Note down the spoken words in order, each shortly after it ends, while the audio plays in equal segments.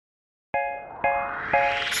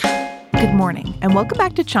Good morning, and welcome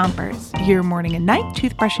back to Chompers, your morning and night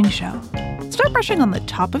toothbrushing show. Start brushing on the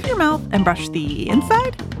top of your mouth and brush the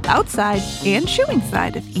inside, outside, and chewing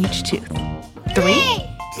side of each tooth. 3,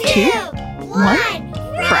 2, 1,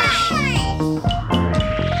 brush.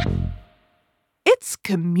 It's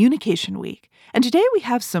Communication Week, and today we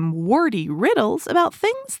have some wordy riddles about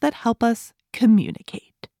things that help us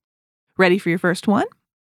communicate. Ready for your first one?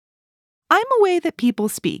 I'm a way that people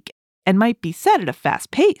speak and might be said at a fast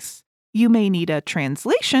pace. You may need a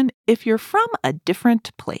translation if you're from a different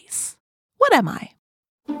place. What am I?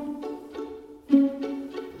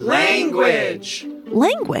 Language.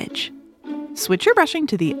 Language. Switch your brushing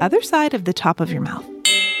to the other side of the top of your mouth.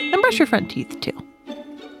 And brush your front teeth too.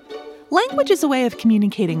 Language is a way of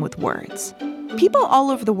communicating with words. People all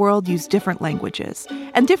over the world use different languages,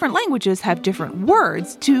 and different languages have different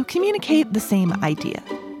words to communicate the same idea.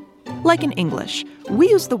 Like in English, we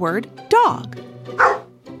use the word dog.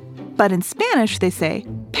 But in Spanish, they say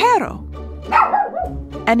perro.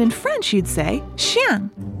 And in French, you'd say chien.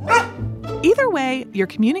 Either way, you're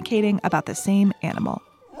communicating about the same animal.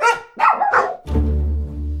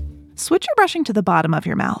 Switch your brushing to the bottom of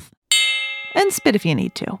your mouth. And spit if you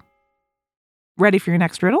need to. Ready for your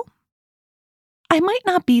next riddle? I might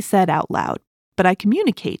not be said out loud, but I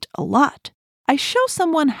communicate a lot. I show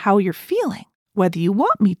someone how you're feeling, whether you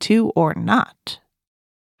want me to or not.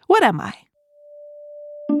 What am I?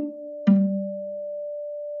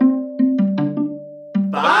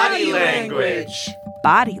 Body language.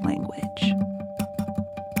 Body language.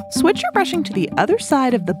 Switch your brushing to the other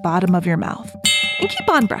side of the bottom of your mouth and keep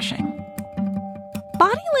on brushing.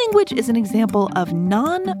 Body language is an example of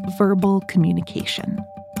non-verbal communication.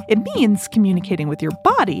 It means communicating with your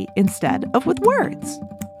body instead of with words.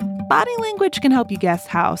 Body language can help you guess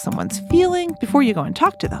how someone's feeling before you go and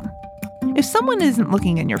talk to them. If someone isn't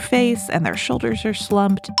looking in your face and their shoulders are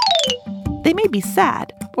slumped, they may be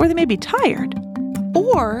sad or they may be tired.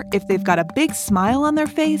 Or if they've got a big smile on their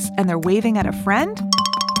face and they're waving at a friend,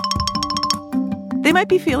 they might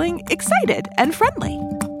be feeling excited and friendly.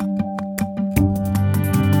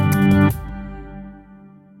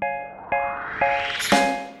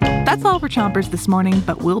 That's all for Chompers this morning,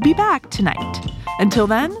 but we'll be back tonight. Until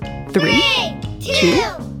then, 3, 2,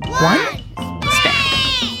 1, spit.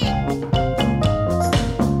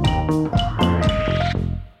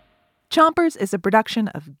 Chompers is a production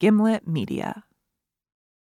of Gimlet Media.